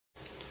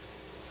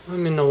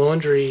I'm in the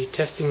laundry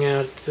testing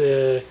out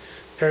the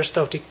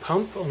peristaltic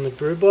pump on the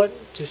Brewbot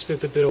just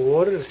with a bit of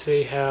water to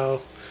see how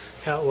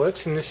it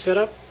works in this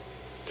setup.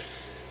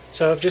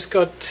 So I've just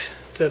got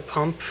the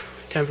pump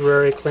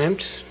temporarily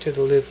clamped to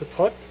the lid of the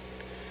pot,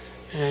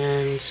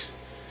 and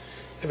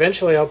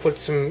eventually I'll put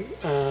some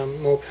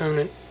more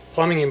permanent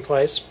plumbing in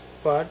place,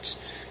 but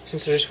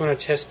since I just want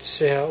to test to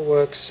see how it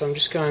works, I'm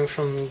just going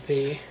from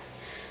the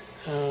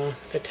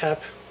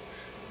tap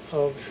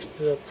of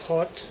the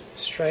pot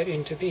straight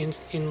into the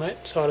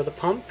inlet side of the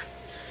pump,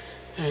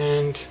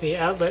 and the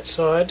outlet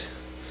side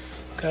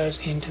goes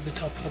into the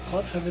top of the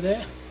pot over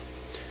there.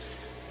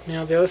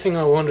 Now the other thing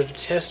I wanted to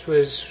test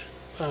was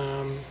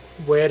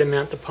where to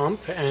mount the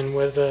pump and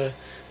whether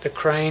the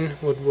crane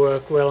would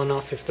work well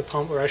enough if the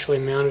pump were actually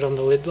mounted on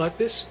the lid like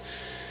this.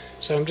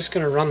 So I'm just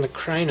going to run the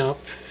crane up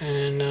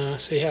and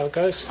see how it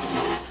goes.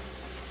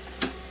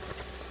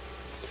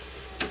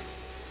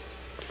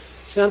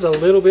 Sounds a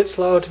little bit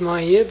slower to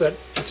my ear, but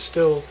it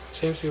still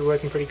seems to be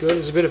working pretty good.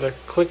 There's a bit of a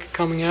click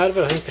coming out of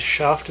it. I think the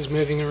shaft is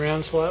moving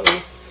around slightly.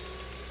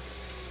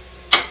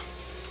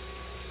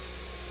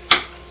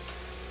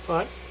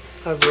 But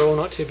overall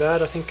not too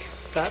bad. I think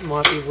that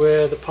might be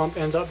where the pump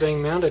ends up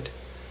being mounted.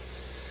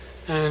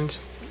 And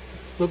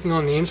looking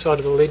on the inside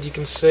of the lid, you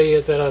can see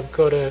that I've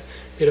got a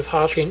bit of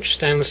 1/2 inch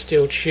stainless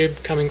steel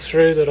tube coming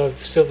through that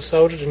I've silver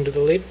soldered into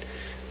the lid.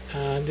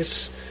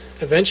 This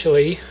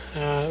eventually,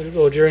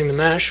 or during the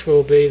mash,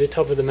 will be the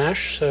top of the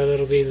mash, so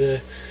that'll be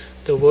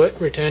the wort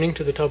returning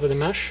to the top of the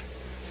mash.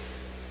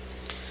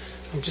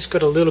 I've just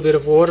got a little bit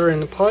of water in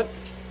the pot,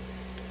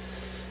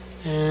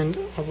 and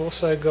I've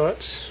also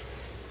got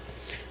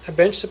a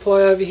bench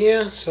supply over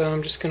here, so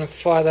I'm just going to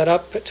fire that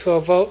up at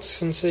 12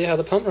 volts and see how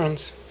the pump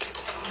runs.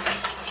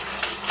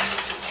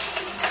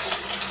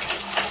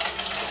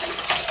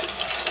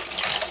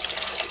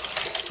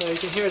 So you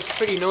can hear it's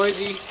pretty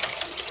noisy,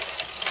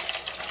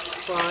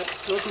 but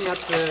looking at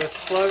the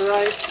flow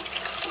rate,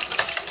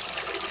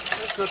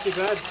 that's not too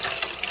bad.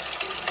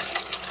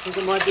 I think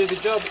it might do the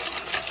job.